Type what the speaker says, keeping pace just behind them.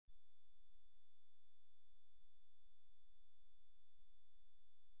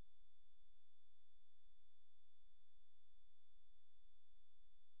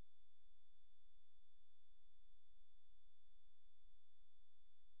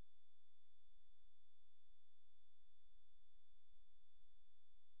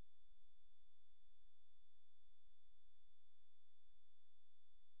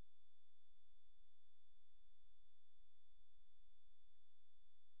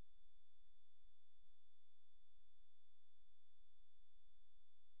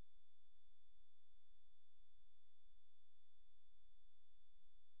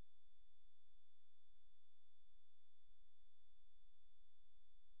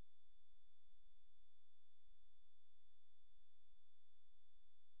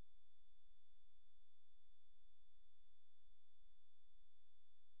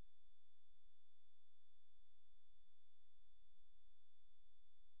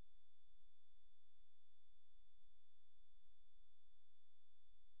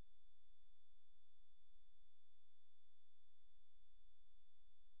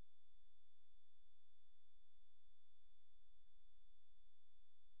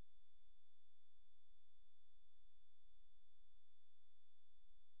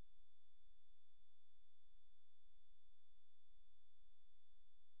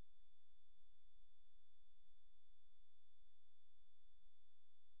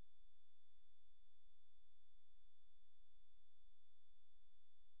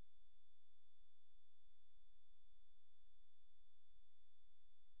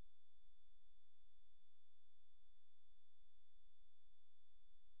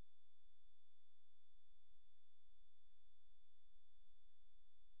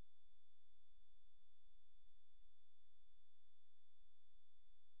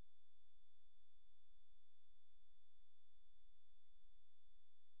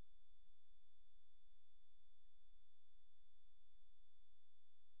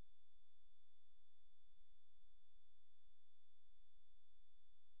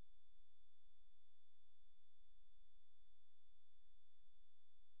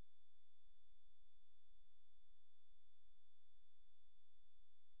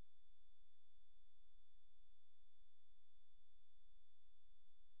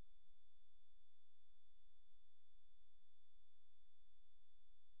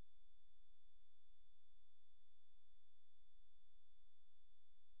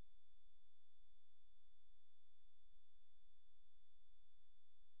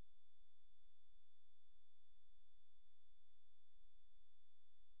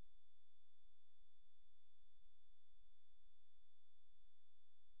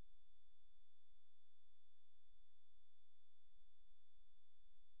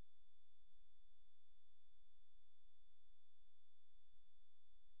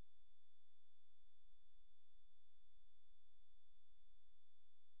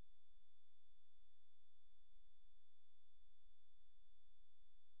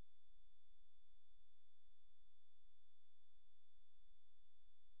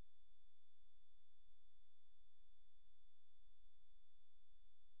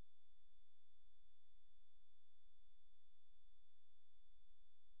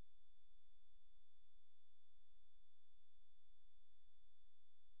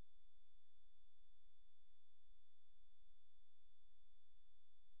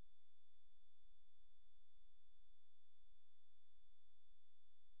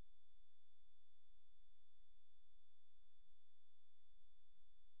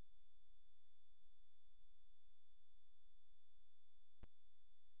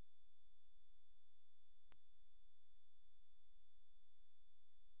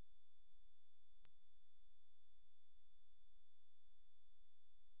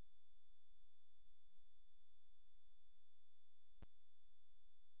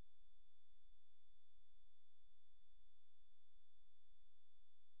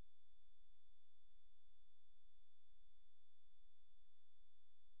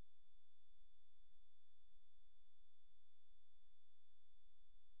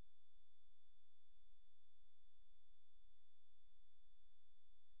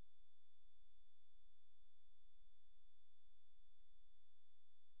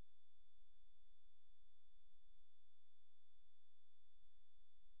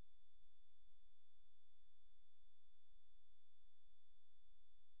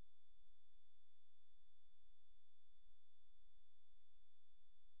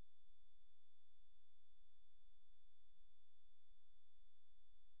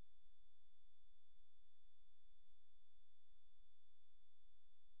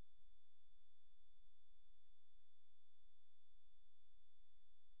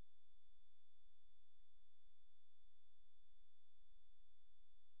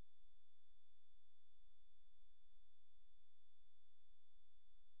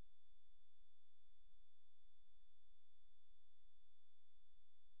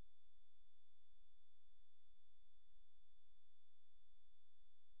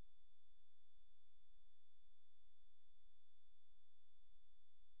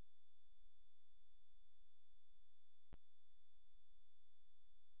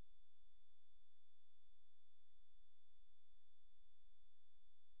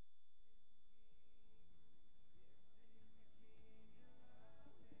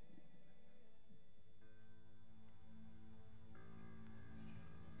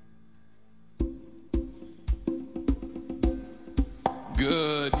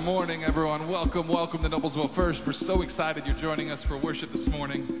morning, everyone. Welcome to Noblesville First. We're so excited you're joining us for worship this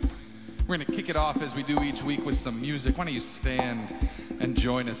morning. We're going to kick it off as we do each week with some music. Why don't you stand and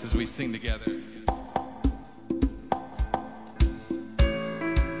join us as we sing together?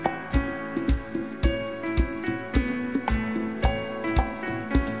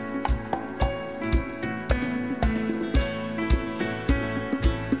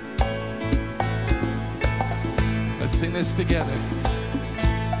 Let's sing this together.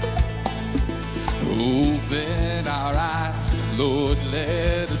 Open our eyes, Lord,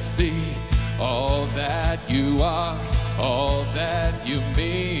 let us see all that you are, all that you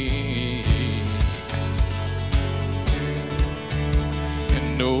mean.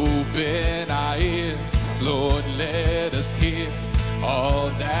 And open our ears, Lord, let us hear all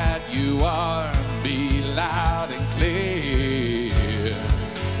that you are, be loud and clear.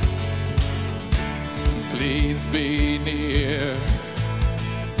 Please be near.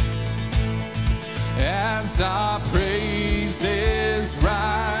 As our praises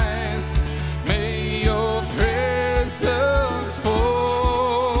rise, may your presence fall.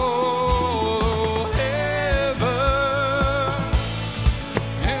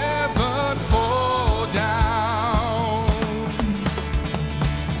 Heaven fall down.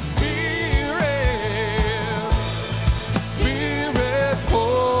 Spirit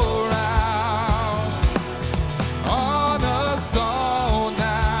pour out on us all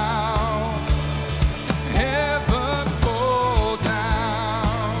now. Heaven fall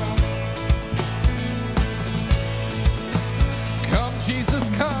down. Come, Jesus,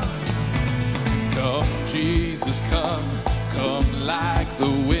 come. Come, Jesus, come. Come like the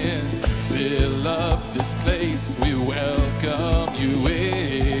wind. Fill up this place. We welcome you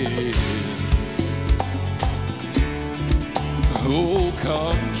in. Oh,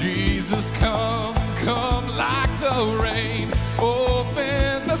 come, Jesus, come. Come like the rain.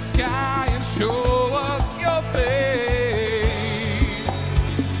 Open the sky and show us your face.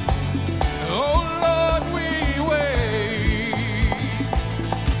 Oh, Lord, we wait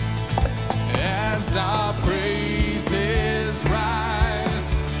as our praises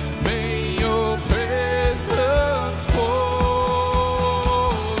rise. May your presence fall.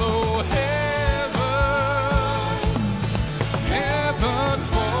 Oh, heaven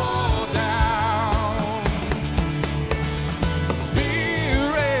fall down.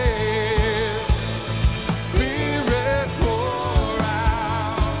 Spirit pour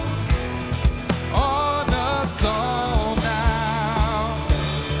out on us all now.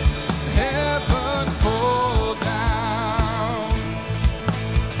 Heaven fall down.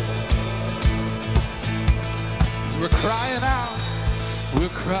 So we're crying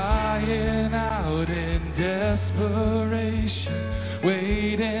out in desperation,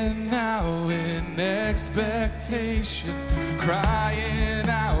 waiting now in expectation, crying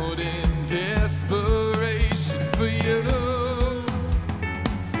out in desperation for you.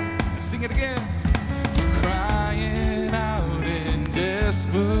 Sing it again. Crying out in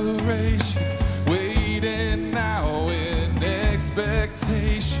desperation, waiting now in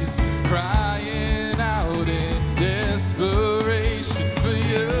expectation, crying out in desperation for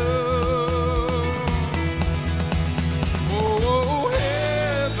you. Oh,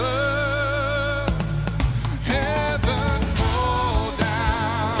 heaven fall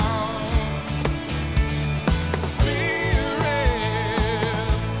down.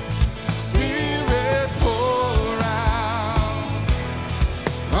 Spirit pour out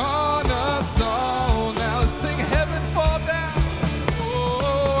on us all now. Let's sing heaven fall down.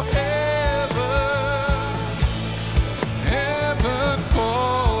 Oh, heaven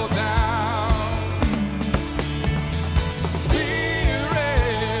fall down.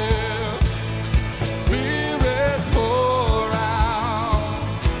 Spirit pour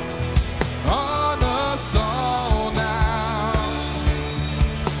out on us all now.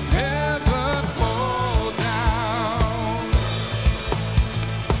 Heaven fall down.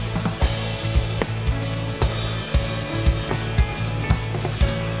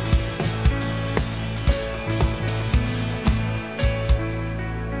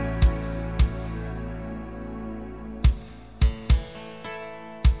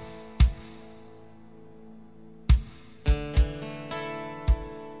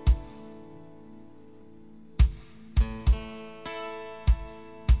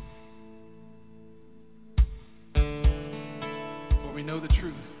 For we know the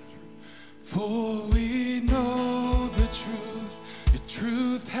truth. For we know the truth. Your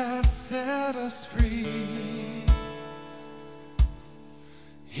truth has set us free.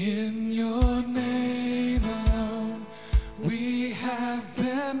 In your name alone, we have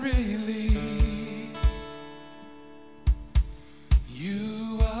been released.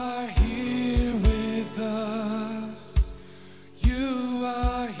 You are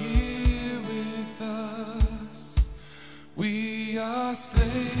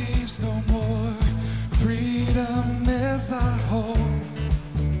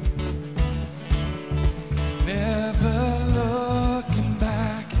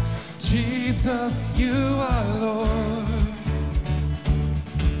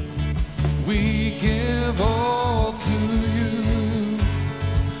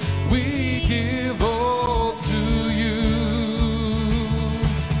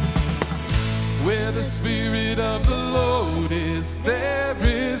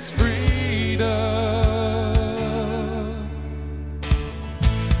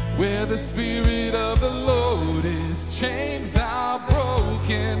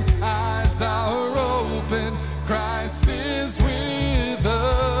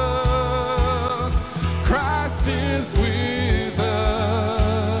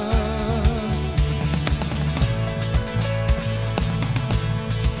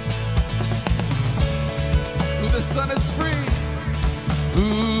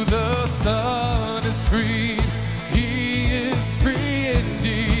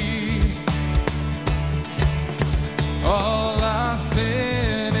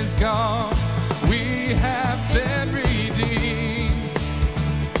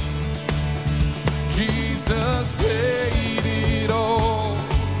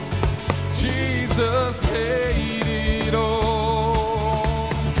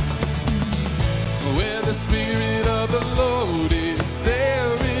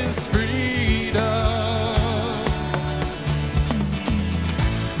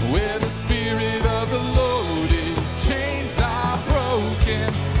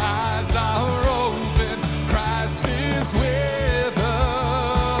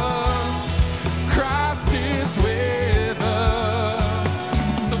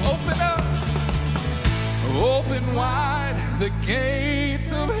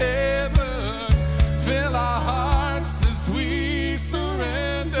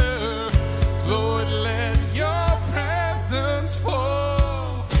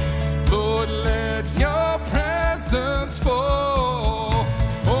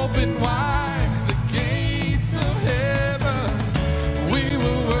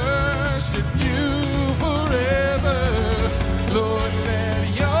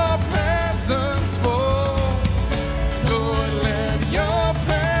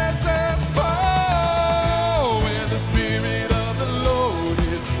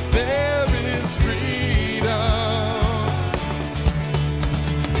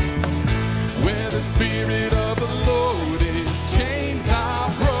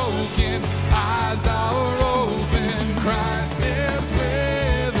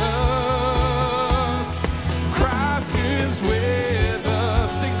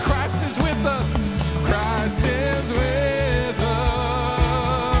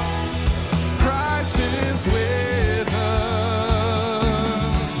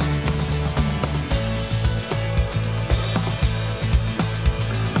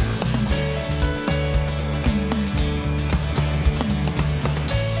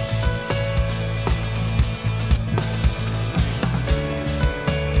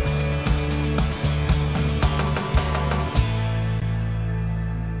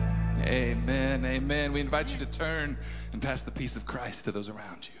Amen. We invite you to turn and pass the peace of Christ to those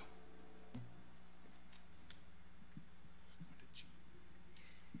around you.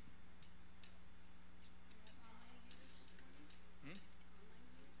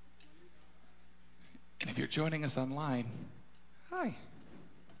 And if you're joining us online, hi.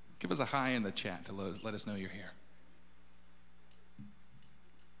 Give us a hi in the chat to let us know you're here.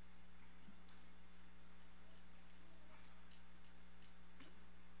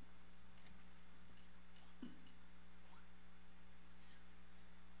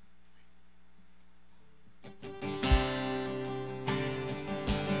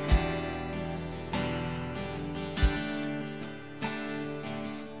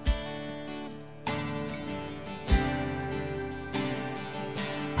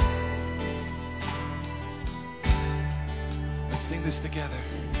 Sing this together.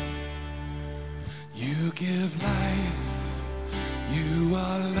 You give life, you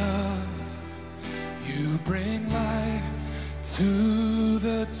are love, you bring light to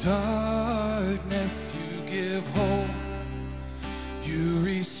the darkness, you give hope, you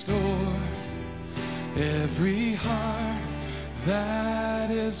restore every heart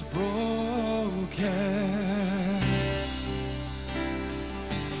that is broken.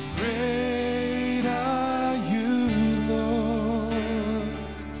 Great are you, Lord.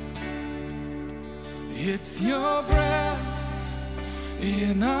 It's your breath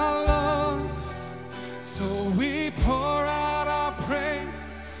in our lungs, so we pour out our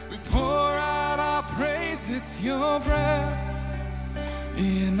praise. We pour out our praise. It's your breath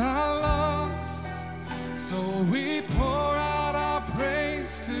in our lungs, so we pour out our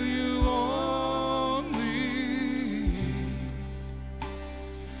praise to you only.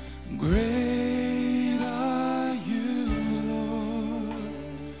 Great are you, Lord.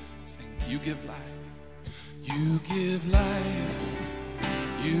 Sing, you give life. You give life.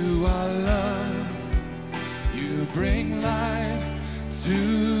 You are love. You bring light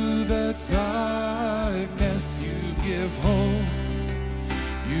to the darkness. You give hope.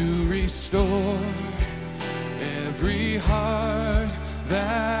 You restore every heart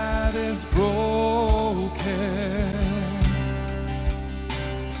that is broken.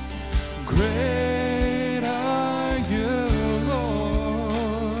 Great are you, Lord.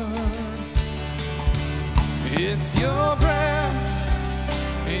 It's your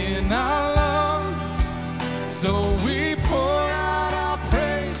breath in our lungs, so we pour out our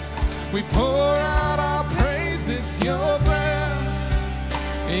praise. We pour out our praise. It's your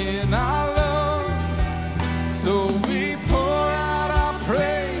breath in our lungs, so we pour out our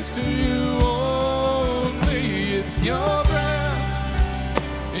praise to you only. It's your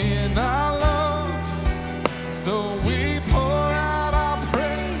breath in our lungs, so we pour out our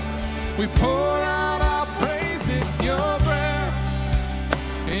praise. We pour out our praise. It's your breath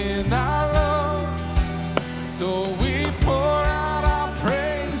in our lungs, so we pour out our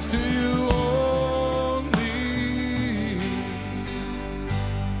praise to you only.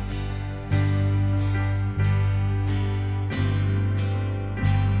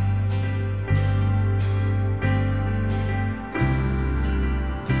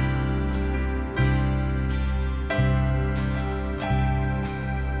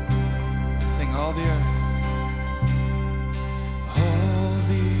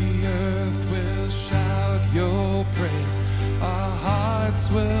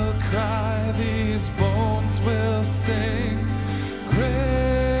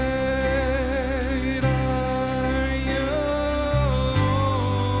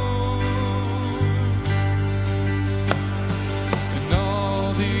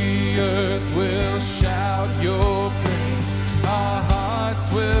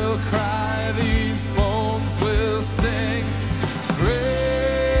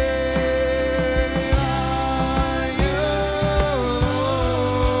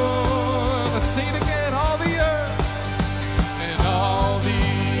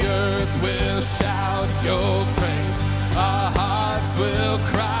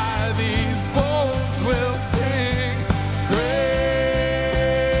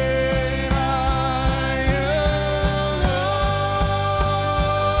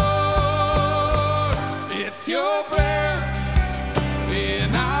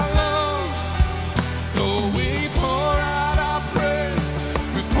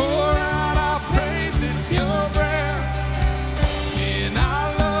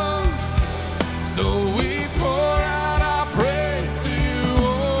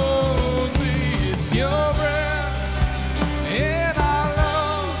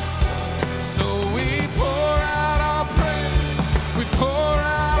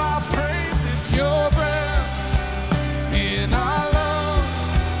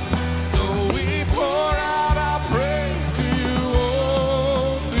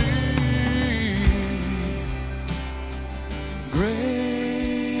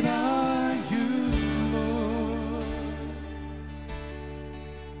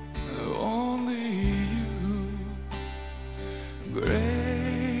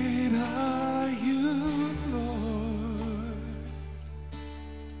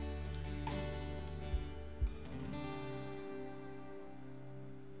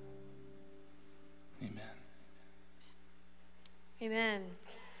 Amen.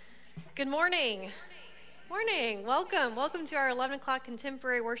 Good morning. Morning. Welcome to our 11 o'clock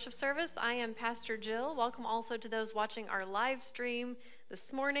contemporary worship service. I am Pastor Jill. Welcome also to those watching our live stream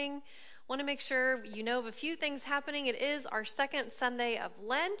this morning. Want to make sure you know of a few things happening. It is our second Sunday of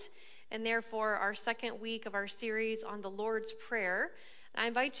Lent, and therefore our second week of our series on the Lord's Prayer. And I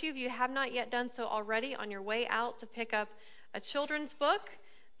invite you, if you have not yet done so already, on your way out to pick up a children's book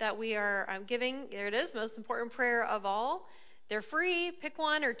that we are giving. There it is, most important prayer of all. They're free. Pick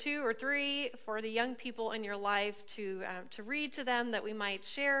one or two or three for the young people in your life to read to them, that we might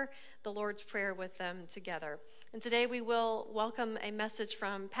share the Lord's Prayer with them together. And today we will welcome a message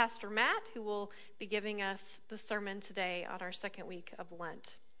from Pastor Matt, who will be giving us the sermon today on our second week of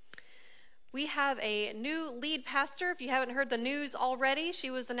Lent. We have a new lead pastor. If you haven't heard the news already, she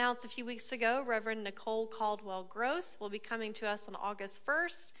was announced a few weeks ago. Reverend Nicole Caldwell-Gross will be coming to us on August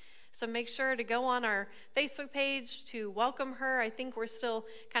 1st. So make sure to go on our Facebook page to welcome her. I think we're still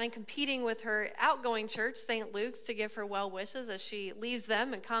kind of competing with her outgoing church, St. Luke's, to give her well wishes as she leaves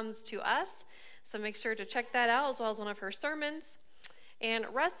them and comes to us. So make sure to check that out, as well as one of her sermons. And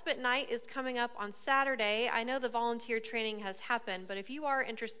Respite Night is coming up on Saturday. I know the volunteer training has happened, but if you are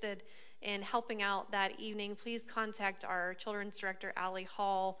interested in helping out that evening, please contact our children's director, Allie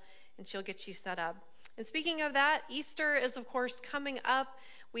Hall, and she'll get you set up. And speaking of that, Easter is, of course, coming up.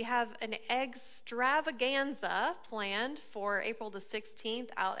 We have an extravaganza planned for April the 16th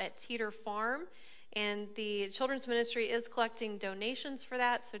out at Teeter Farm, and the children's ministry is collecting donations for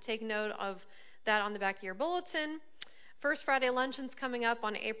that, so take note of that on the back of your bulletin. First Friday Luncheon's coming up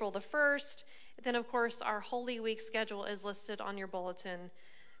on April the 1st. Then, of course, our Holy Week schedule is listed on your bulletin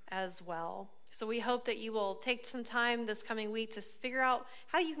as well. So we hope that you will take some time this coming week to figure out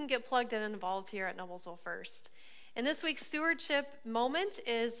how you can get plugged in and involved here at Noblesville First. And this week's stewardship moment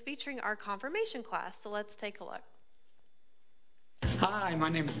is featuring our confirmation class. So let's take a look. Hi, my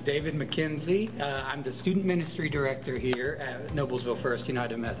name is David McKenzie. I'm the student ministry director here at Noblesville First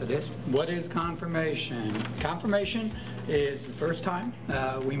United Methodist. What is confirmation? Confirmation is the first time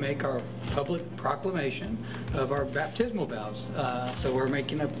we make our public proclamation of our baptismal vows. So we're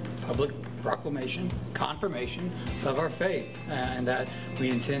making a public proclamation, confirmation of our faith, and that we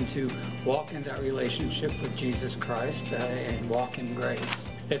intend to walk in that relationship with Jesus Christ and walk in grace.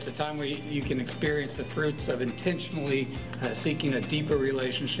 It's a time where you can experience the fruits of intentionally seeking a deeper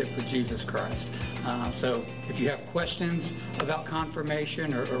relationship with Jesus Christ. So if you have questions about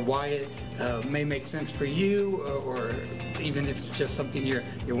confirmation or why it may make sense for you, or even if it's just something you're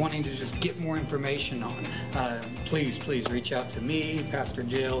wanting to just get more information on, please reach out to me, Pastor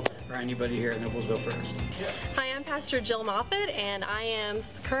Jill, or anybody here at Noblesville First. Hi, I'm Pastor Jill Moffitt, and I am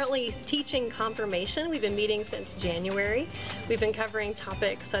currently teaching confirmation. We've been meeting since January. We've been covering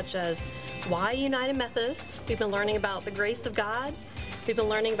topics such as why United Methodists. We've been learning about the grace of God. We've been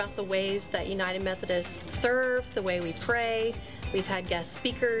learning about the ways that United Methodists serve, the way we pray. We've had guest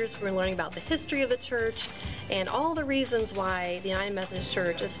speakers. We're learning about the history of the church and all the reasons why the United Methodist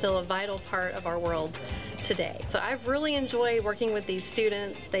Church is still a vital part of our world today. So I've really enjoyed working with these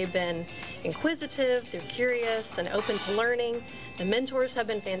students. They've been inquisitive, they're curious and open to learning. The mentors have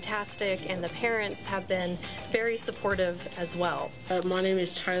been fantastic, and the parents have been very supportive as well. My name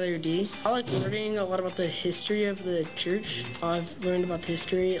is Tyler D. I like learning a lot about the history of the church. I've learned about the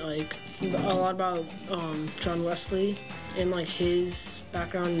history, like a lot about John Wesley and like his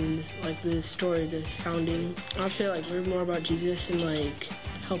background and like the story, the founding. I have to like learn more about Jesus and like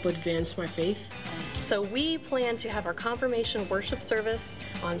help advance my faith. So we plan to have our confirmation worship service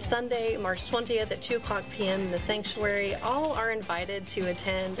on Sunday, March 20th at 2 o'clock p.m. in the sanctuary. All are invited to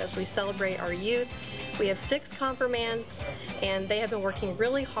attend as we celebrate our youth. We have 6 confirmands, and they have been working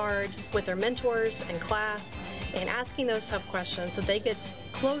really hard with their mentors and class and asking those tough questions so they get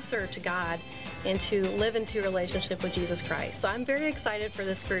closer to God and to live into a relationship with Jesus Christ. So I'm very excited for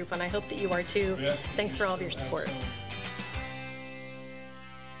this group, and I hope that you are too. Thanks for all of your support.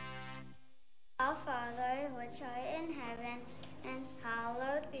 Our Father, which art in heaven, and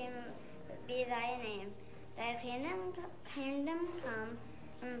hallowed be thy name. Thy kingdom come,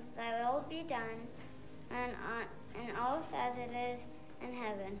 and thy will be done, and on earth as it is in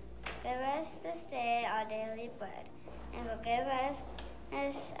heaven. Give us this day our daily bread, and forgive us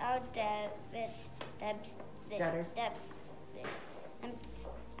our debts, and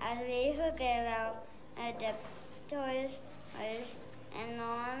as we forgive our debtors,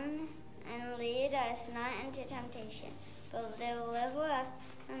 and lead us not into temptation, but deliver us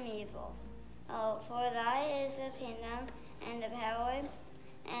from evil. For thy is the kingdom, and the power,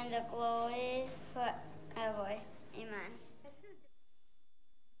 and the glory forever. Amen.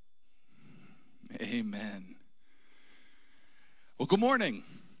 Amen. Well, good morning.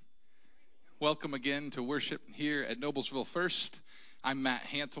 Welcome again to worship here at Noblesville First. I'm Matt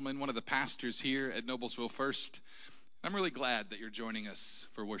Hantelman, one of the pastors here at Noblesville First. I'm really glad that you're joining us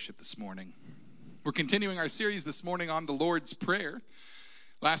for worship this morning. We're continuing our series this morning on the Lord's Prayer.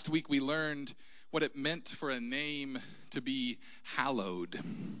 Last week we learned what it meant for a name to be hallowed.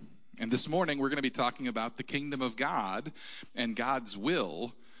 And this morning we're going to be talking about the kingdom of God and God's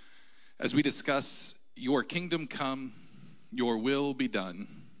will as we discuss your kingdom come, your will be done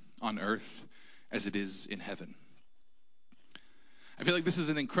on earth as it is in heaven. I feel like this is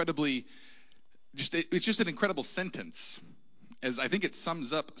an incredible sentence, as I think it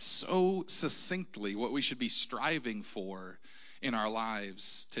sums up so succinctly what we should be striving for in our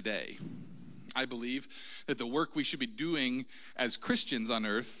lives today. I believe that the work we should be doing as Christians on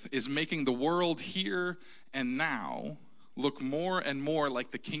earth is making the world here and now look more and more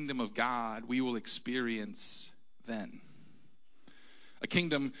like the kingdom of God we will experience then. A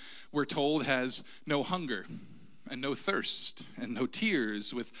kingdom, we're told, has no hunger and no thirst and no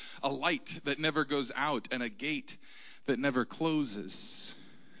tears, with a light that never goes out and a gate that never closes.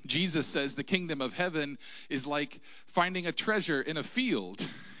 Jesus says the kingdom of heaven is like finding a treasure in a field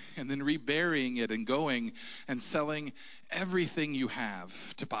and then reburying it and going and selling everything you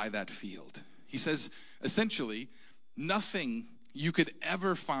have to buy that field. He says, essentially, nothing you could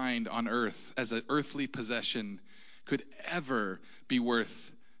ever find on earth as an earthly possession could ever be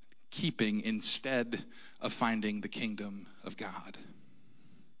worth keeping instead of finding the kingdom of God.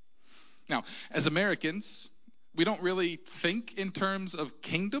 Now, as Americans, we don't really think in terms of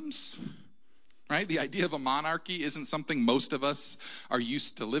kingdoms, right? The idea of a monarchy isn't something most of us are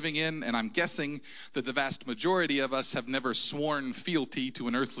used to living in, and I'm guessing that the vast majority of us have never sworn fealty to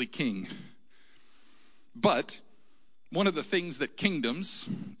an earthly king. But one of the things that kingdoms,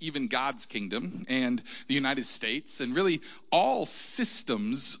 even God's kingdom and the United States, and really all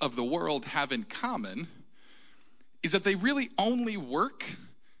systems of the world have in common is that they really only work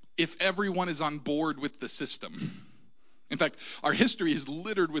if everyone is on board with the system. In fact, our history is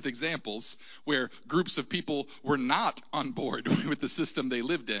littered with examples where groups of people were not on board with the system they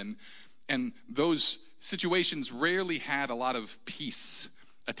lived in, and those situations rarely had a lot of peace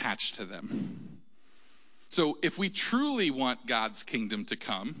attached to them. So if we truly want God's kingdom to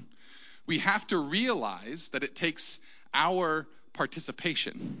come, we have to realize that it takes our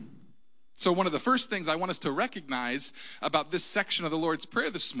participation. So one of the first things I want us to recognize about this section of the Lord's Prayer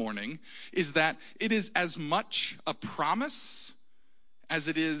this morning is that it is as much a promise as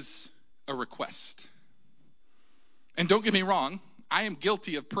it is a request. And don't get me wrong, I am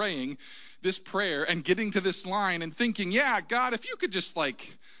guilty of praying this prayer and getting to this line and thinking, yeah, God, if you could just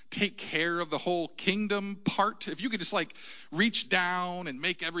take care of the whole kingdom part, if you could just reach down and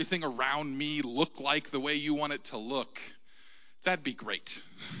make everything around me look like the way you want it to look, that'd be great.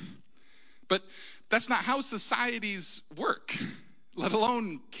 But that's not how societies work, let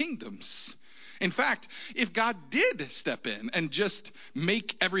alone kingdoms. In fact, if God did step in and just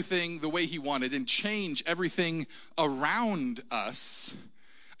make everything the way he wanted and change everything around us,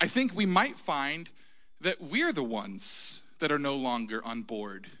 I think we might find that we're the ones that are no longer on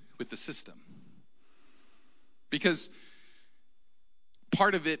board with the system. Because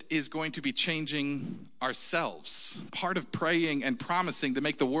part of it is going to be changing ourselves. Part of praying and promising to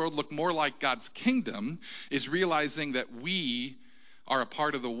make the world look more like God's kingdom is realizing that we are a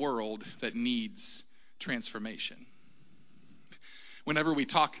part of the world that needs transformation. Whenever we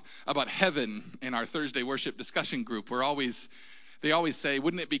talk about heaven in our Thursday worship discussion group, they always say,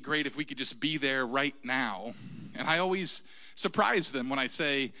 wouldn't it be great if we could just be there right now? And I always surprise them when I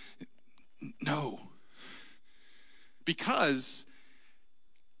say, no. Because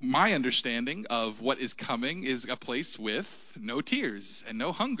my understanding of what is coming is a place with no tears and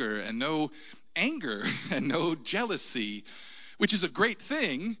no hunger and no anger and no jealousy, which is a great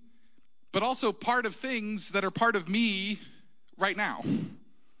thing, but also part of things that are part of me right now.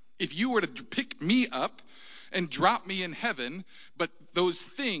 If you were to pick me up and drop me in heaven, but those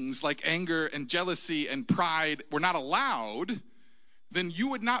things like anger and jealousy and pride were not allowed, then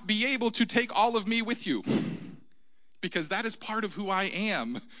you would not be able to take all of me with you. Because that is part of who I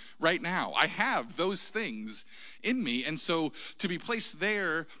am right now. I have those things in me. And so to be placed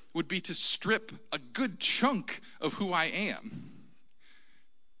there would be to strip a good chunk of who I am.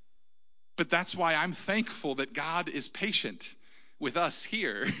 But that's why I'm thankful that God is patient with us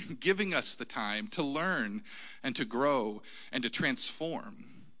here, giving us the time to learn and to grow and to transform,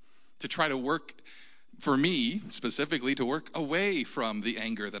 to try to work, for me specifically, to work away from the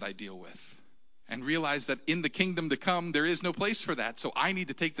anger that I deal with. And realize that in the kingdom to come, there is no place for that. So I need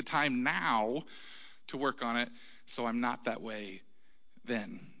to take the time now to work on it so I'm not that way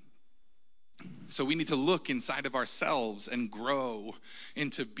then. So we need to look inside of ourselves and grow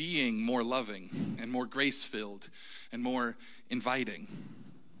into being more loving and more grace-filled and more inviting.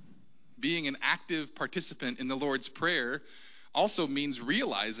 Being an active participant in the Lord's Prayer also means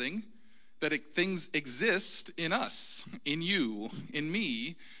realizing that things exist in us, in you, in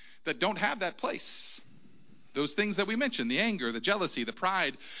me, that don't have that place. Those things that we mentioned, the anger, the jealousy, the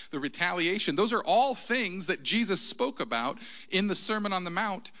pride, the retaliation, those are all things that Jesus spoke about in the Sermon on the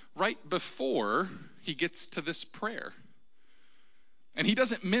Mount right before he gets to this prayer. And he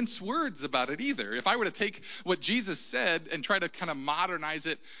doesn't mince words about it either. If I were to take what Jesus said and try to kind of modernize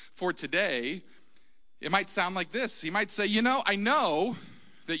it for today, it might sound like this. He might say, I know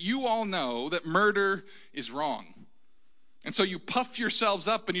that you all know that murder is wrong. And so you puff yourselves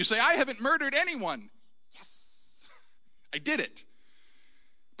up and you say, I haven't murdered anyone. I did it.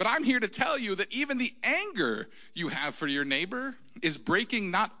 But I'm here to tell you that even the anger you have for your neighbor is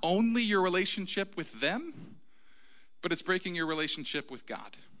breaking not only your relationship with them, but it's breaking your relationship with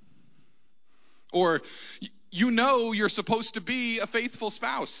God. Or you're supposed to be a faithful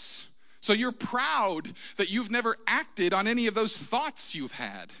spouse. So you're proud that you've never acted on any of those thoughts you've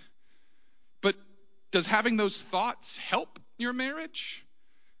had. But does having those thoughts help your marriage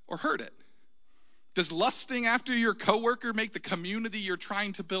or hurt it? Does lusting after your coworker make the community you're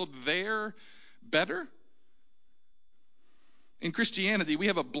trying to build there better? In Christianity, we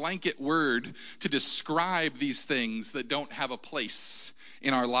have a blanket word to describe these things that don't have a place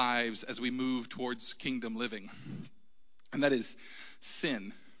in our lives as we move towards kingdom living. And that is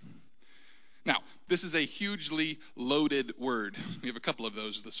sin. Now, this is a hugely loaded word. We have a couple of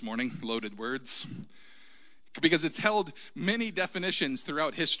those this morning, loaded words, because it's held many definitions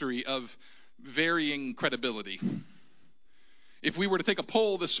throughout history of varying credibility. If we were to take a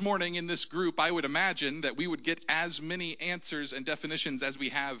poll this morning in this group, I would imagine that we would get as many answers and definitions as we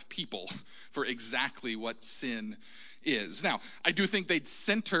have people for exactly what sin is. Now, I do think they'd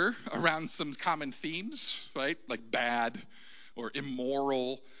center around some common themes, right? Like bad or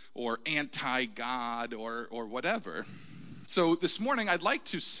immoral or anti-God or whatever. So this morning, I'd like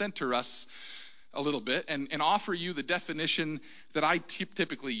to center us a little bit and offer you the definition that I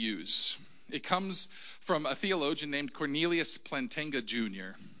typically use. It comes from a theologian named Cornelius Plantinga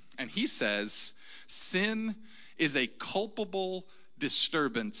Jr., and he says, sin is a culpable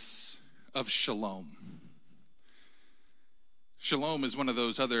disturbance of shalom. Shalom is one of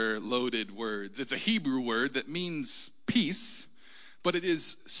those other loaded words. It's a Hebrew word that means peace, but it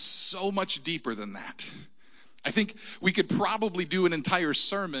is so much deeper than that. I think we could probably do an entire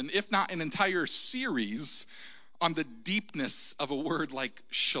sermon, if not an entire series, on the deepness of a word like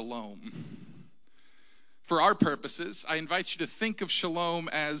shalom. For our purposes, I invite you to think of shalom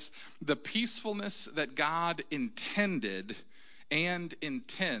as the peacefulness that God intended and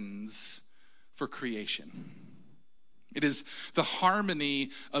intends for creation. It is the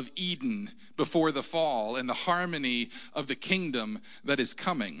harmony of Eden before the fall and the harmony of the kingdom that is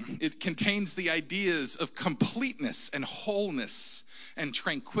coming. It contains the ideas of completeness and wholeness and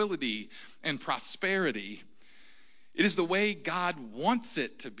tranquility and prosperity. It is the way God wants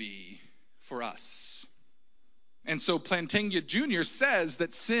it to be for us. And so Plantinga Jr. says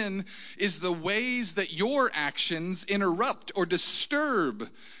that sin is the ways that your actions interrupt or disturb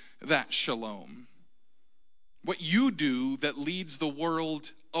that shalom. What you do that leads the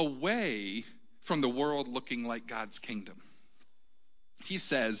world away from the world looking like God's kingdom. He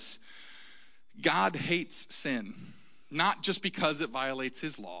says, God hates sin, not just because it violates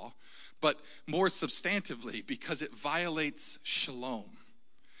his law, but more substantively because it violates shalom,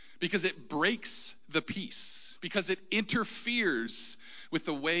 because it breaks the peace, because it interferes with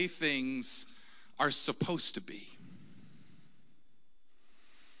the way things are supposed to be.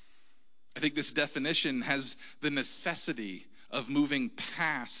 I think this definition has the necessity of moving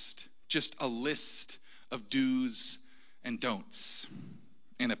past just a list of do's and don'ts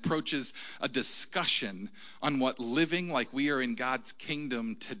and approaches a discussion on what living like we are in God's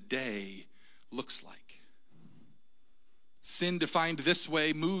kingdom today looks like. Sin defined this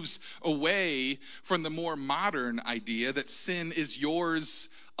way moves away from the more modern idea that sin is yours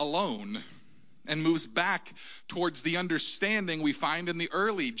alone and moves back towards the understanding we find in the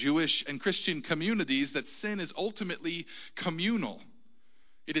early Jewish and Christian communities that sin is ultimately communal.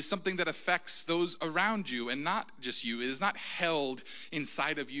 It is something that affects those around you and not just you. It is not held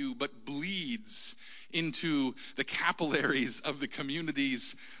inside of you, but bleeds into the capillaries of the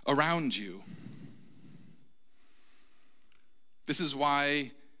communities around you. This is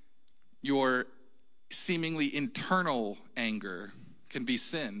why your seemingly internal anger can be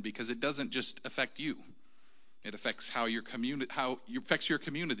sin, because it doesn't just affect you. It affects how your affects your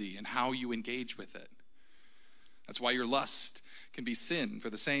community and how you engage with it. That's why your lust can be sin for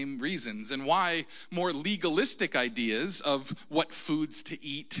the same reasons, and why more legalistic ideas of what foods to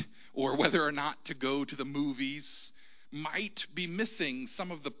eat or whether or not to go to the movies might be missing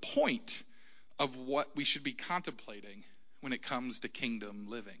some of the point of what we should be contemplating when it comes to kingdom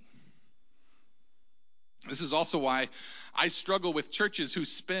living. This is also why I struggle with churches who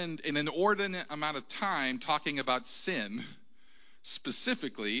spend an inordinate amount of time talking about sin,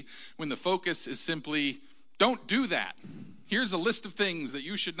 specifically when the focus is simply, don't do that. Here's a list of things that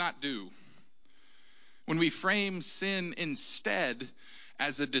you should not do. When we frame sin instead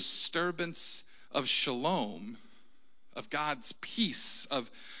as a disturbance of shalom, of God's peace, of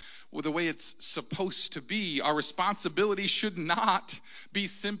the way it's supposed to be, our responsibility should not be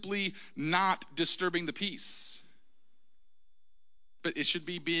simply not disturbing the peace, but it should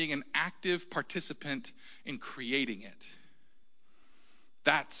be being an active participant in creating it.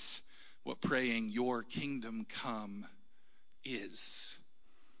 That's what praying your kingdom come is.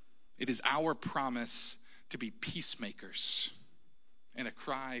 It is our promise to be peacemakers and a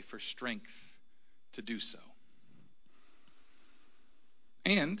cry for strength to do so.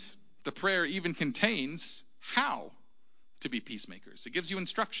 And the prayer even contains how to be peacemakers. It gives you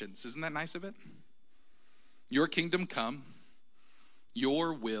instructions. Isn't that nice of it? Your kingdom come,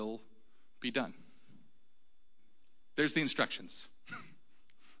 your will be done. There's the instructions.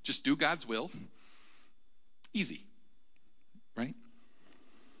 Just do God's will. Easy, right?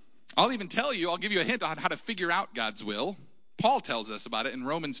 I'll give you a hint on how to figure out God's will. Paul tells us about it in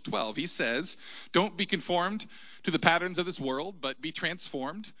Romans 12. He says, don't be conformed to the patterns of this world, but be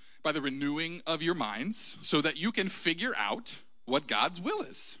transformed by the renewing of your minds so that you can figure out what God's will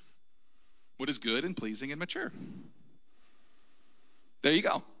is, what is good and pleasing and mature. There you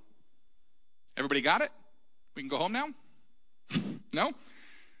go. Everybody got it? We can go home now? No?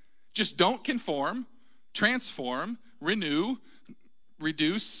 Just don't conform, transform, renew,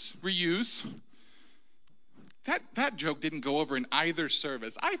 reduce, reuse. That joke didn't go over in either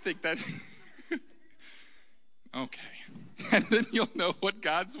service. I think that... Okay. And then you'll know what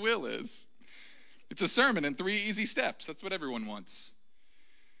God's will is. It's a sermon in 3 easy steps. That's what everyone wants.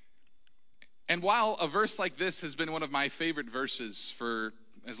 And while a verse like this has been one of my favorite verses for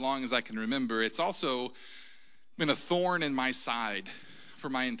as long as I can remember, it's also been a thorn in my side for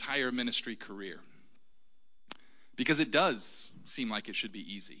my entire ministry career. Because it does seem like it should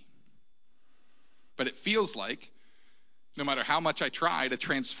be easy. But it feels like no matter how much I try to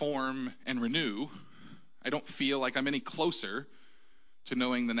transform and renew, I don't feel like I'm any closer to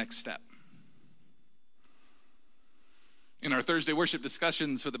knowing the next step. In our Thursday worship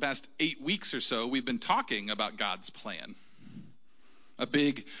discussions for the past 8 weeks or so, we've been talking about God's plan. A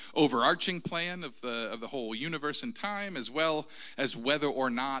big overarching plan of the whole universe and time, as well as whether or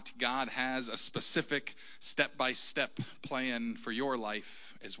not God has a specific step-by-step plan for your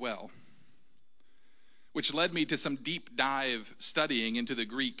life as well. Which led me to some deep dive studying into the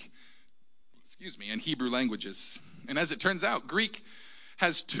Greek, and Hebrew languages. And as it turns out, Greek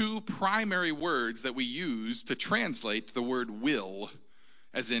has 2 primary words that we use to translate the word will,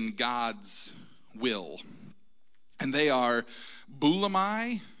 as in God's will. And they are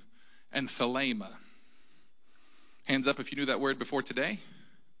boulamai and thelema. Hands up if you knew that word before today.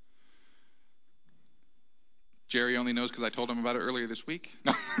 Jerry only knows because I told him about it earlier this week.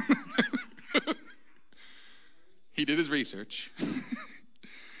 No. He did his research.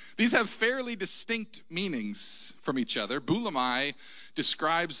 These have fairly distinct meanings from each other. Boulamai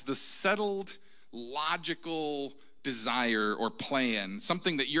describes the settled, logical desire or plan,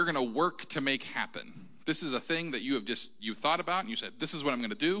 something that you're going to work to make happen. This is a thing that you thought about and you said, this is what I'm going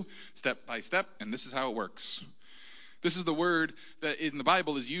to do step by step, and this is how it works. This is the word that in the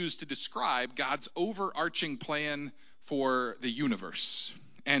Bible is used to describe God's overarching plan for the universe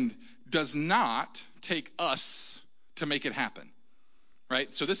and does not take us to make it happen.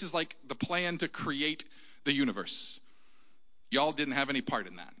 Right? So this is like the plan to create the universe. Y'all didn't have any part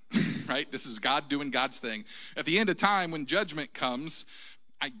in that. Right? This is God doing God's thing. At the end of time, when judgment comes,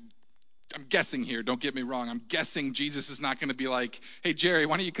 I'm guessing here, don't get me wrong, I'm guessing Jesus is not going to be like, hey, Jerry,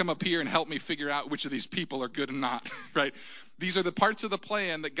 why don't you come up here and help me figure out which of these people are good and not, right? These are the parts of the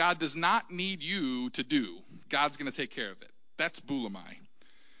plan that God does not need you to do. God's going to take care of it. That's boulamai.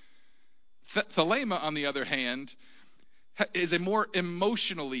 Thelema, on the other hand, is a more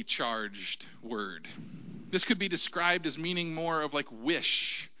emotionally charged word. This could be described as meaning more of like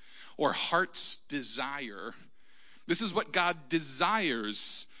wish or heart's desire. This is what God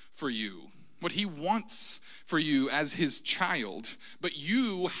desires for you, what he wants for you as his child. But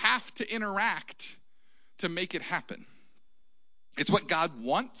you have to interact to make it happen. It's what God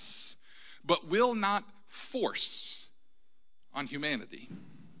wants, but will not force on humanity.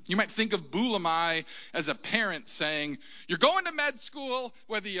 You might think of Bulamai as a parent saying, you're going to med school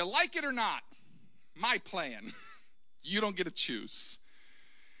whether you like it or not. My plan. You don't get to choose.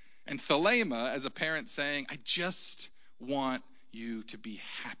 And Thelema as a parent saying, I just want you to be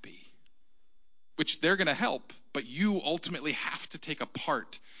happy. Which they're going to help, but you ultimately have to take a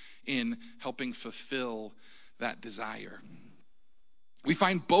part in helping fulfill that desire. We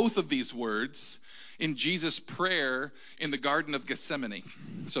find both of these words in Jesus' prayer in the Garden of Gethsemane.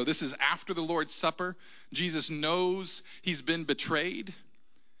 So this is after the Lord's Supper. Jesus knows he's been betrayed.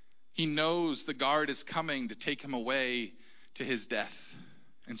 He knows the guard is coming to take him away to his death.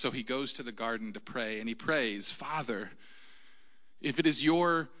 And so he goes to the garden to pray, and he prays, Father, if it is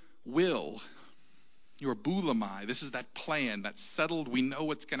your will, your bulamai, this is that plan, that settled, we know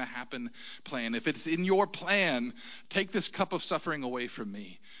what's going to happen plan. If it's in your plan, take this cup of suffering away from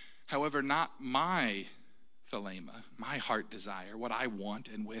me. However, not my thelema, my heart desire, what I want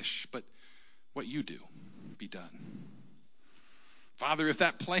and wish, but what you do be done. Father, if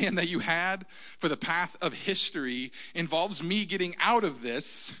that plan that you had for the path of history involves me getting out of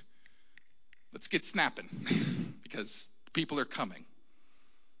this, let's get snapping because people are coming.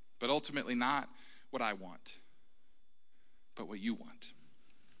 But ultimately not what I want, but what you want.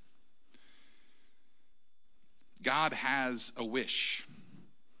 God has a wish,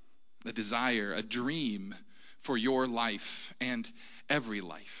 a desire, a dream for your life and every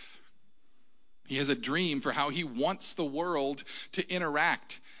life. He has a dream for how he wants the world to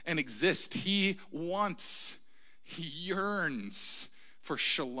interact and exist. He yearns for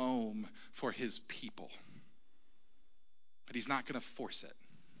shalom for his people. But he's not going to force it.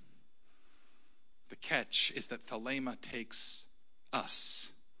 The catch is that thelema takes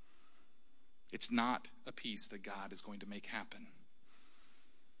us. It's not a peace that God is going to make happen.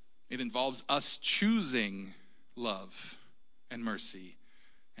 It involves us choosing love and mercy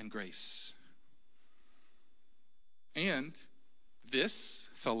and grace. And this,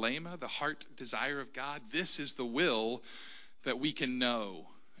 thelema, the heart desire of God, this is the will that we can know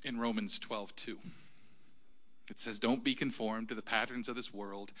in Romans 12:2. It says, don't be conformed to the patterns of this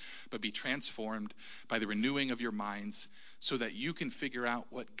world, but be transformed by the renewing of your minds so that you can figure out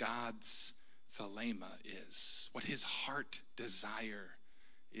what God's thelema is, what his heart desire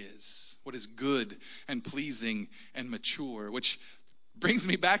is, what is good and pleasing and mature, which brings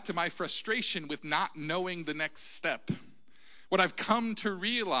me back to my frustration with not knowing the next step. What I've come to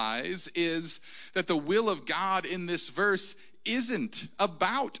realize is that the will of God in this verse isn't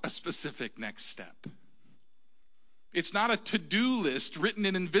about a specific next step. It's not a to-do list written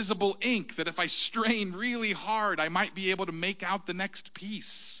in invisible ink that if I strain really hard, I might be able to make out the next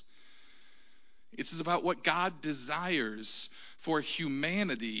piece. It's about what God desires for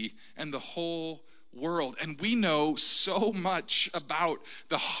humanity and the whole world. And we know so much about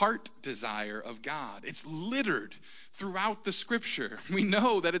the heart desire of God. It's littered throughout the scripture. We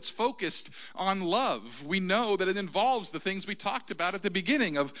know that it's focused on love. We know that it involves the things we talked about at the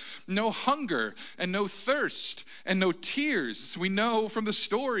beginning of no hunger and no thirst and no tears. We know from the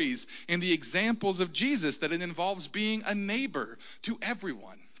stories and the examples of Jesus that it involves being a neighbor to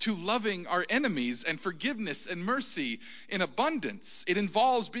everyone, to loving our enemies and forgiveness and mercy in abundance. It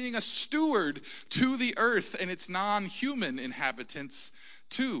involves being a steward to the earth and its non-human inhabitants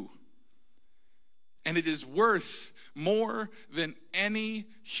too. And it is worth more than any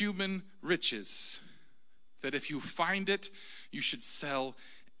human riches, that if you find it, you should sell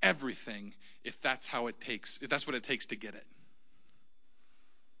everything if that's what it takes to get it.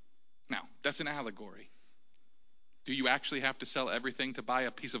 Now, that's an allegory. Do you actually have to sell everything to buy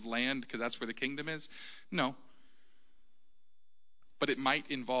a piece of land because that's where the kingdom is? No. But it might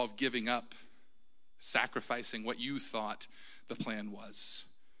involve giving up, sacrificing what you thought the plan was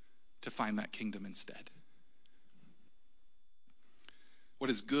to find that kingdom instead. What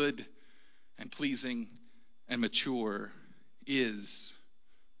is good and pleasing and mature is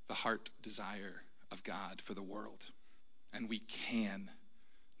the heart desire of God for the world. And we can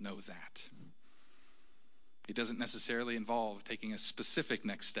know that. It doesn't necessarily involve taking a specific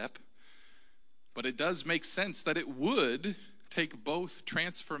next step, but it does make sense that it would take both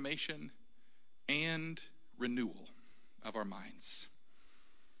transformation and renewal of our minds.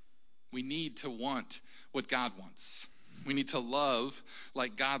 We need to want what God wants. We need to love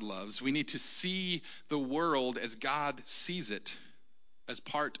like God loves. We need to see the world as God sees it, as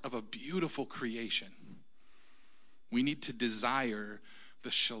part of a beautiful creation. We need to desire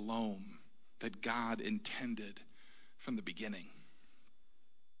the shalom that God intended from the beginning.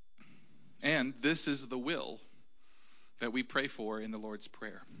 And this is the will that we pray for in the Lord's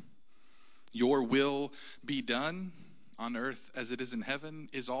Prayer. Your will be done on earth as it is in heaven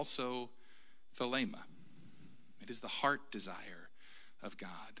is also thelema. It is the heart desire of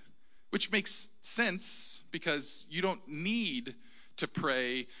God, which makes sense because you don't need to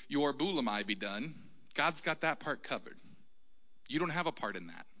pray your bulamai be done. God's got that part covered. You don't have a part in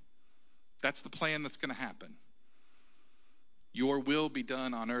that. That's the plan that's going to happen. Your will be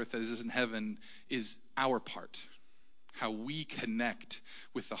done on earth as it is in heaven is our part. How we connect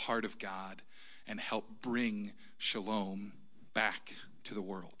with the heart of God and help bring shalom back to the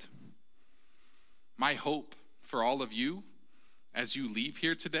world. My hope for all of you as you leave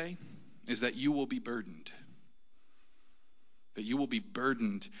here today is that you will be burdened. That you will be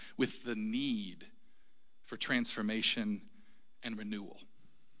burdened with the need for transformation and renewal.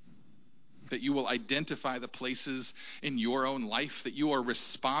 That you will identify the places in your own life that you are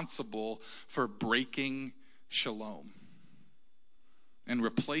responsible for breaking shalom. And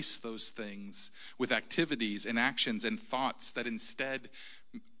replace those things with activities and actions and thoughts that instead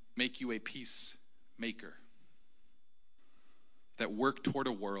make you a peacemaker. That work toward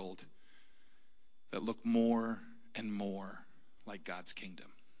a world that look more and more like God's kingdom.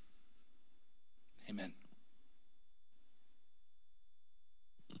 Amen.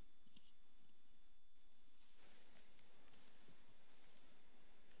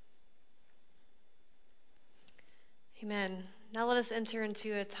 Amen. Now let us enter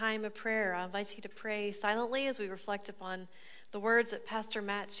into a time of prayer. I invite you to pray silently as we reflect upon the words that Pastor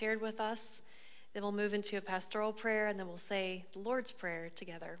Matt shared with us. Then we'll move into a pastoral prayer, and then we'll say the Lord's Prayer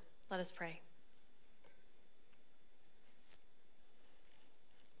together. Let us pray.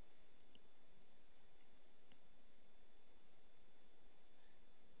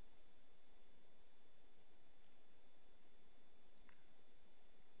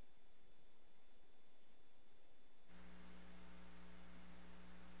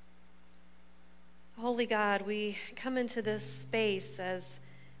 Holy God, we come into this space as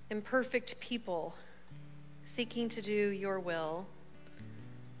imperfect people seeking to do your will.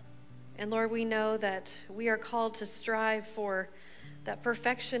 And Lord, we know that we are called to strive for that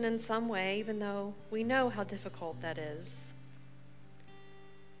perfection in some way, even though we know how difficult that is.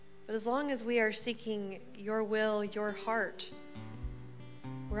 But as long as we are seeking your will, your heart,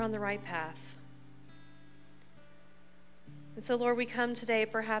 we're on the right path. And so, Lord, we come today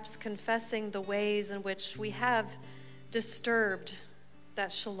perhaps confessing the ways in which we have disturbed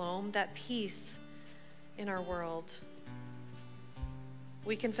that shalom, that peace in our world.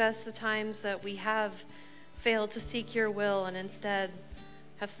 We confess the times that we have failed to seek your will and instead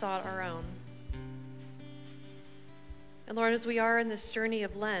have sought our own. And Lord, as we are in this journey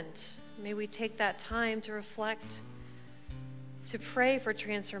of Lent, may we take that time to reflect, to pray for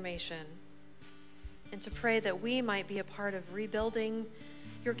transformation, and to pray that we might be a part of rebuilding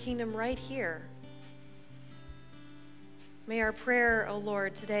your kingdom right here. May our prayer, O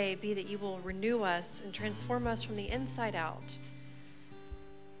Lord, today be that you will renew us and transform us from the inside out,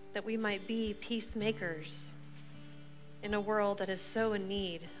 that we might be peacemakers in a world that is so in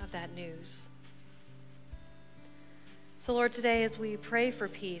need of that news. So, Lord, today as we pray for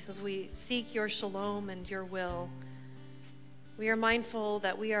peace, as we seek your shalom and your will, we are mindful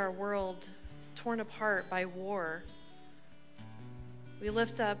that we are a world torn apart by war. We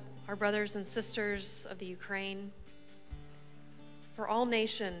lift up our brothers and sisters of the Ukraine, for all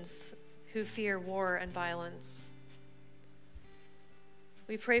nations who fear war and violence.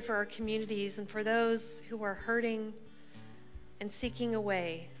 We pray for our communities and for those who are hurting and seeking a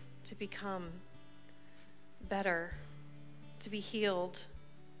way to become better, to be healed,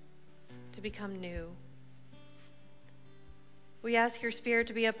 to become new. We ask your Spirit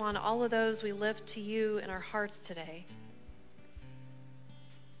to be upon all of those we lift to you in our hearts today.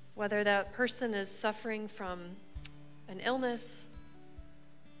 Whether that person is suffering from an illness,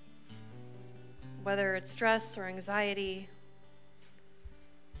 whether it's stress or anxiety,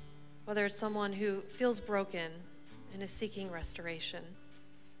 whether it's someone who feels broken and is seeking restoration.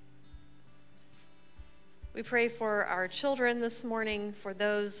 We pray for our children this morning, for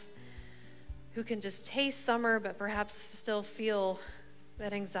those who can just taste summer but perhaps still feel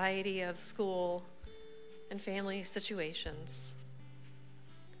that anxiety of school and family situations.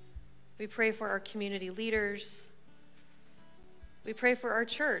 We pray for our community leaders. We pray for our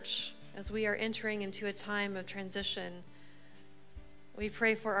church as we are entering into a time of transition. We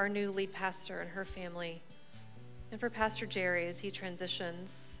pray for our new lead pastor and her family, and for Pastor Jerry as he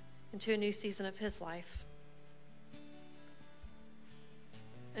transitions into a new season of his life.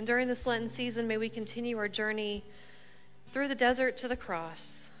 And during this Lenten season, may we continue our journey through the desert to the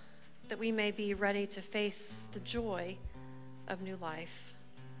cross, that we may be ready to face the joy of new life.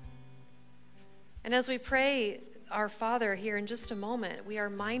 And as we pray our Father here in just a moment, we are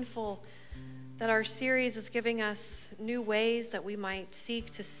mindful that our series is giving us new ways that we might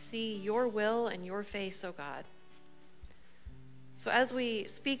seek to see your will and your face, O God. So as we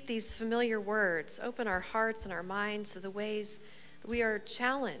speak these familiar words, open our hearts and our minds to the ways that we are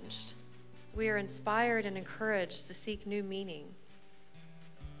challenged, we are inspired and encouraged to seek new meaning,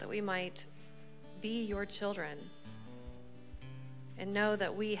 that we might be your children and know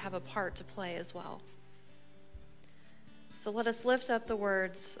that we have a part to play as well. So let us lift up the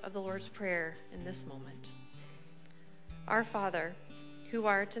words of the Lord's Prayer in this moment. Our Father, who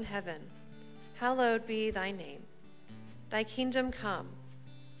art in heaven, hallowed be thy name. Thy kingdom come,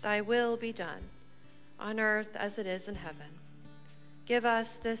 thy will be done, on earth as it is in heaven. Give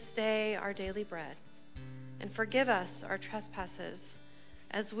us this day our daily bread, and forgive us our trespasses,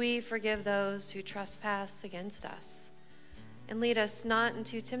 as we forgive those who trespass against us. And lead us not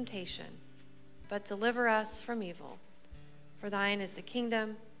into temptation, but deliver us from evil. For thine is the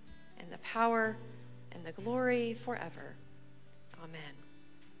kingdom, and the power, and the glory forever. Amen.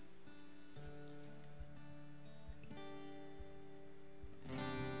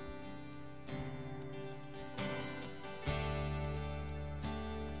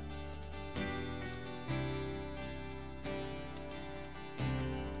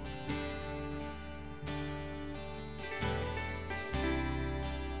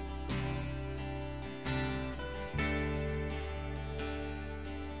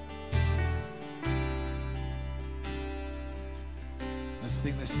 Let's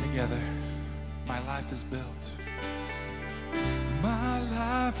sing this together. My life is built. My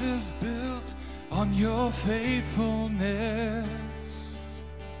life is built on your faithfulness.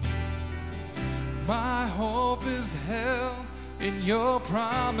 My hope is held in your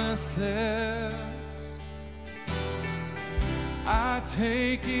promises. I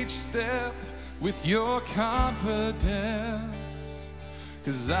take each step with your confidence,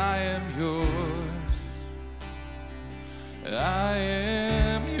 'cause I am yours. I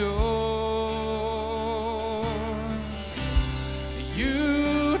am yours.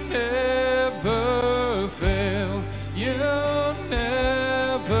 You never fail. You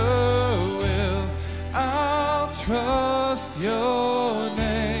never will. I'll trust your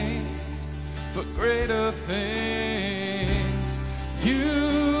name for greater things.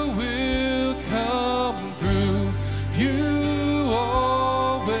 You will come through. You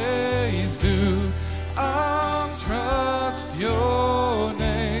always do. I'll trust your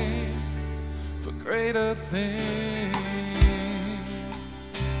name for greater things.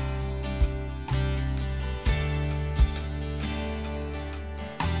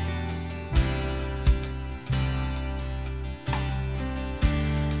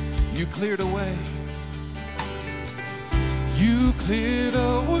 You cleared a way. You cleared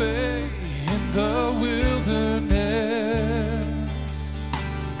a way in the wilderness.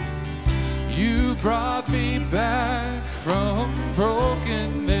 You brought me back from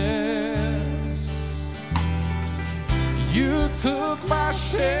brokenness. You took my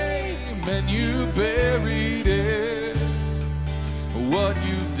shame and you buried it. What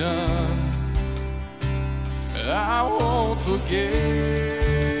you've done, I won't forget.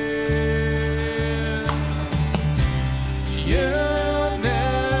 You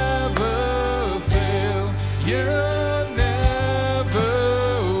never fail. You never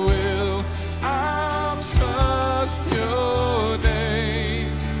will. I'll trust your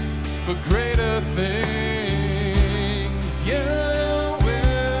name for greater things. You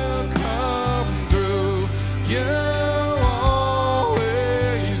will come through. You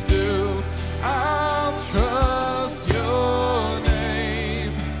always do. I'll trust your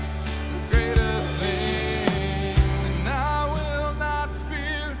name for greater things. And I will not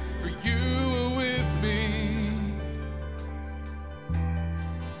fear, for you are with me.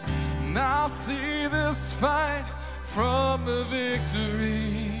 And I'll see this fight from the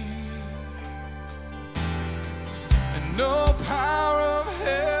victory. And no power of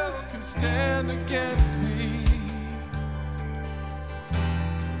hell can stand against me.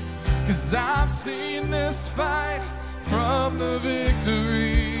 'Cause I've seen this fight from the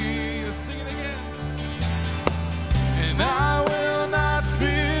victory. Let's sing it again. And I will not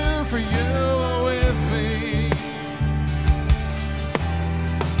fear, for you are with me.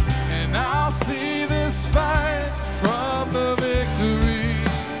 And I'll see this fight from the victory.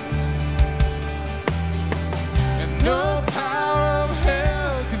 And no power of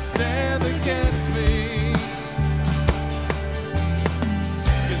hell can stand against me.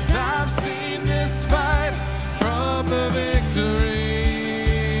 'Cause I've seen this fight from the victory.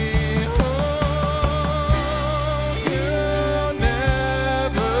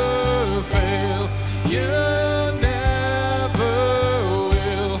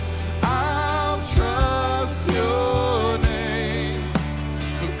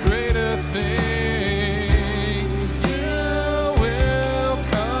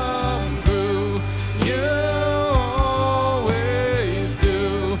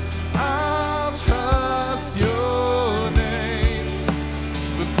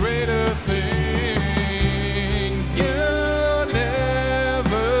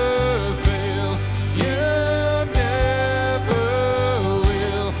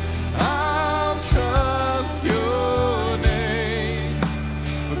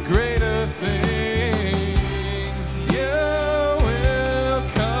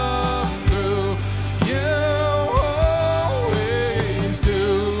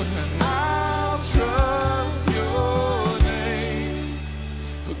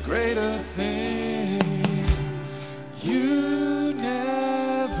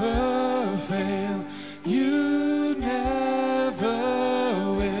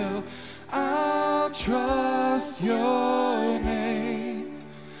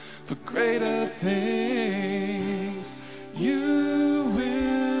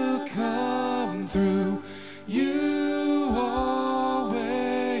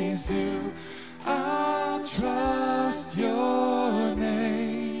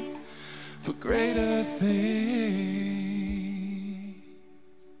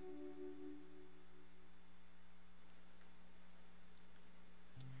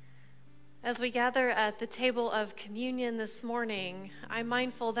 As we gather at the table of communion this morning, I'm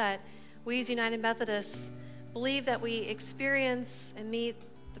mindful that we as United Methodists believe that we experience and meet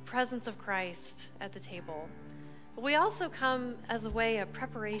the presence of Christ at the table. But we also come as a way of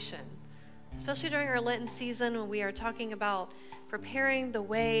preparation, especially during our Lenten season when we are talking about preparing the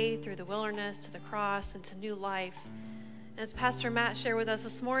way through the wilderness to the cross and to new life. As Pastor Matt shared with us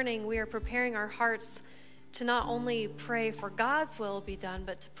this morning, we are preparing our hearts to not only pray for God's will be done,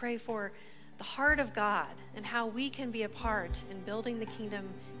 but to pray for the heart of God and how we can be a part in building the kingdom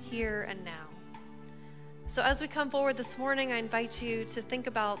here and now. So as we come forward this morning, I invite you to think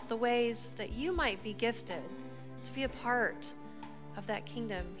about the ways that you might be gifted to be a part of that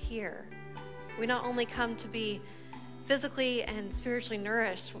kingdom here. We not only come to be physically and spiritually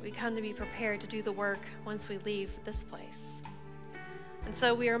nourished, but we come to be prepared to do the work once we leave this place. And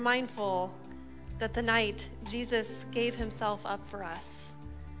so we are mindful that the night Jesus gave himself up for us,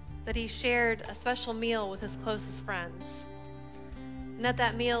 that he shared a special meal with his closest friends. And at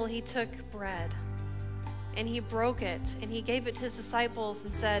that meal, he took bread and he broke it and he gave it to his disciples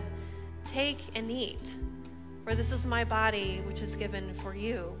and said, "Take and eat, for this is my body, which is given for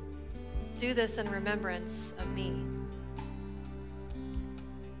you. Do this in remembrance of me."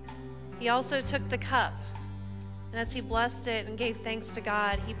 He also took the cup, and as he blessed it and gave thanks to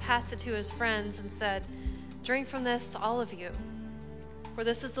God, he passed it to his friends and said, "Drink from this, all of you. For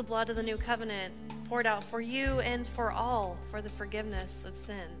this is the blood of the new covenant, poured out for you and for all for the forgiveness of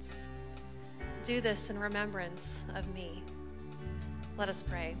sins. Do this in remembrance of me." Let us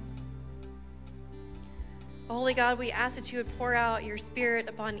pray. Holy God, we ask that you would pour out your Spirit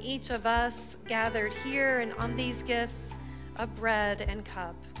upon each of us gathered here and on these gifts of bread and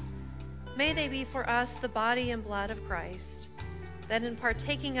cup. May they be for us the body and blood of Christ, that in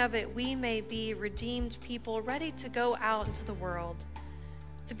partaking of it we may be redeemed people ready to go out into the world,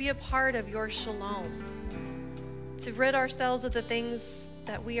 to be a part of your shalom, to rid ourselves of the things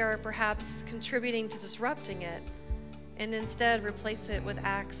that we are perhaps contributing to disrupting it, and instead replace it with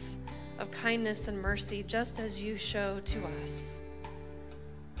acts of kindness and mercy, just as you show to us.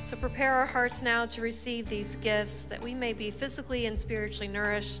 So prepare our hearts now to receive these gifts, that we may be physically and spiritually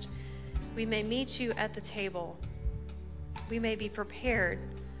nourished. We may meet you at the table. We may be prepared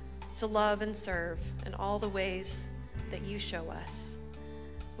to love and serve in all the ways that you show us.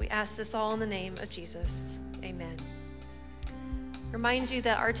 We ask this all in the name of Jesus. Amen. Remind you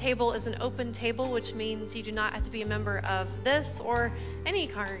that our table is an open table, which means you do not have to be a member of this or any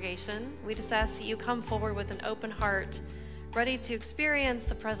congregation. We just ask that you come forward with an open heart, ready to experience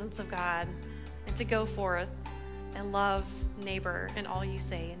the presence of God and to go forth and love neighbor in all you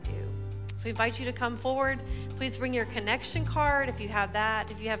say and do. So we invite you to come forward. Please bring your connection card if you have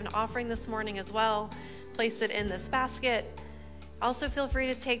that. If you have an offering this morning as well, place it in this basket. Also feel free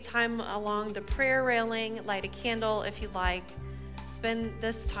to take time along the prayer railing, light a candle if you'd like. Spend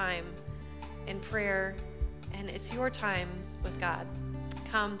this time in prayer, and it's your time with God.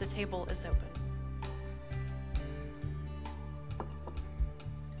 Come, the table is open.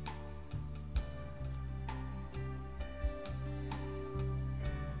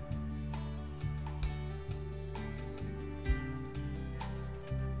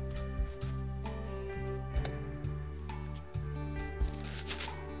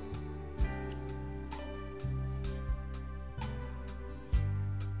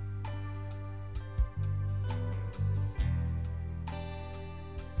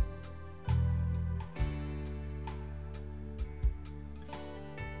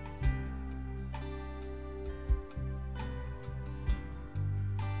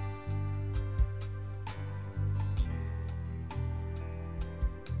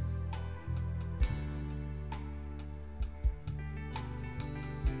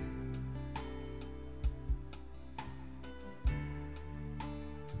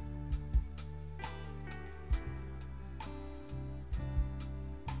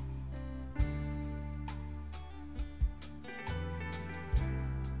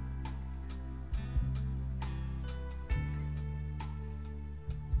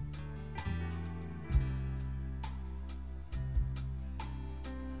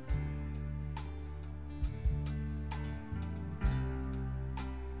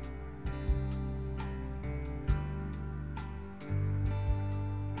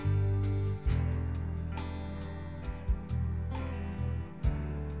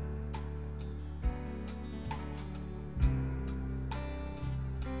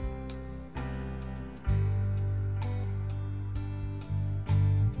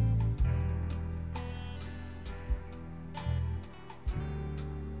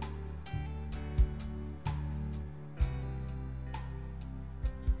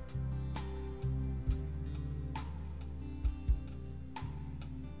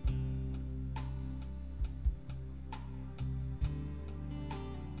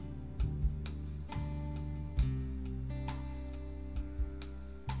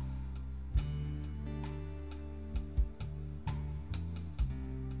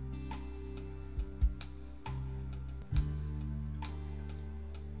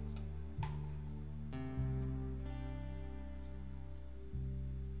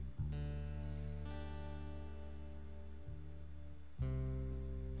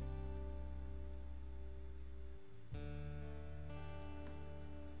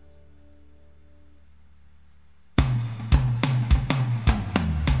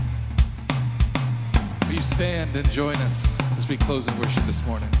 stand and join us as we close in worship this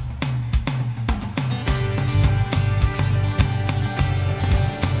morning.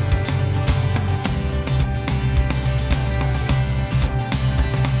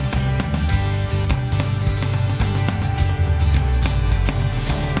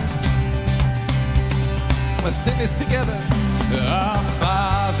 Let's sing this together. Our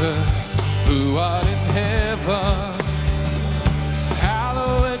Father, who art in heaven,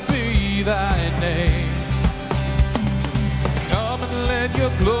 hallowed be thy name. Come and let your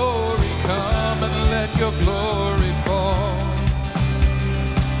glory, come and let your glory fall.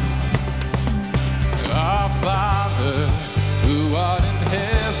 Our Father, who art in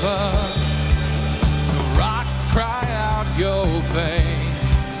heaven, the rocks cry out your fame.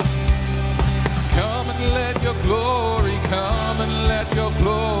 Come and let your glory, come and let your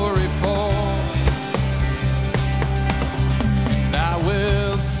glory fall. And I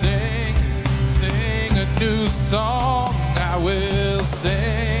will sing, sing a new song. I will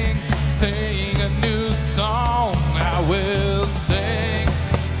sing, sing a new song. I will sing,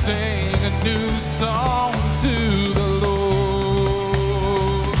 sing a new song to the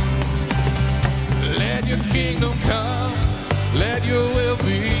Lord. Let your kingdom come, let your will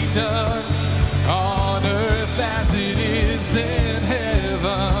be done, on earth as it is in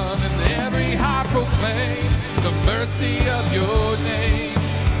heaven. And every heart proclaim the mercy of your name,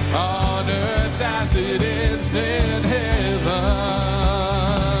 on earth as it is in heaven.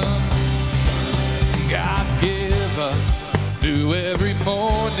 God, give us new every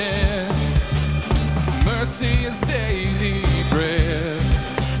morning, mercy is daily bread.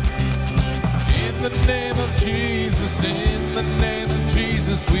 In the name of Jesus, in the name of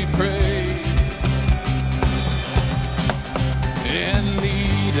Jesus we pray. And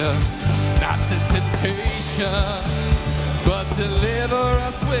lead us not to temptation, but deliver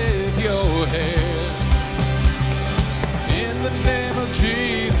us with your hand. In the name of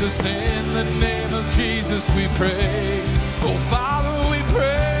Jesus, in the name of Jesus we pray. Oh Father, we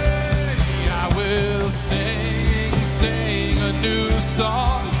pray. I will sing, sing a new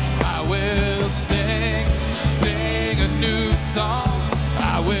song. I will sing, sing a new song.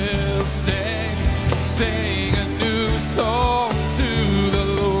 I will sing, sing a new song to the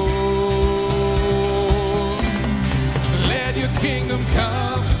Lord. Let your kingdom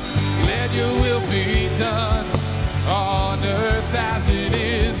come, let your will be done, on earth as it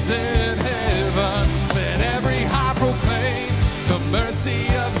is in heaven. Let every heart proclaim the mercy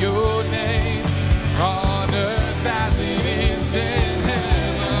of your name, on earth as it is in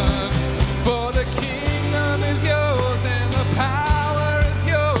heaven. For the kingdom is yours, and the power is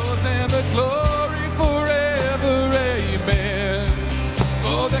yours, and the glory forever. Amen.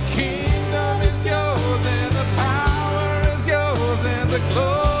 For the kingdom is yours, and the power is yours, and the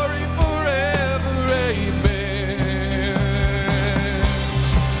glory forever. Amen.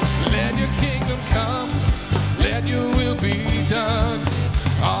 Let your kingdom come, let your will be done,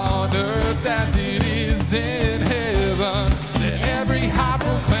 on earth as it is in heaven. Let every heart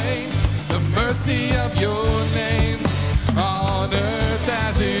proclaim the mercy of your name, on earth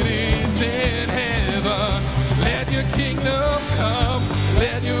as it is in heaven. Let your kingdom come,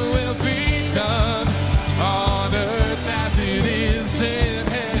 let your will be done, on earth as it is in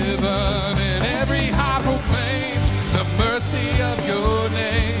heaven. And every heart proclaim the mercy of your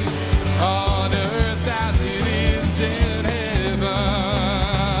name, on earth as it is in heaven.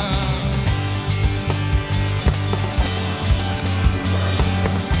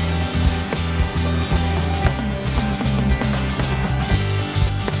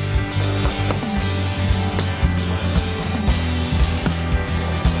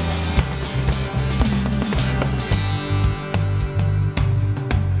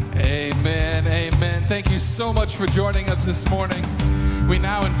 Amen, amen. Thank you so much for joining us this morning. We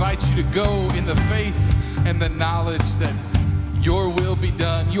now invite you to go in the faith and the knowledge that your will be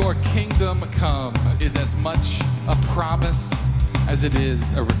done, your kingdom come, is as much a promise as it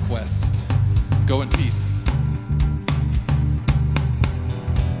is a request. Go in peace.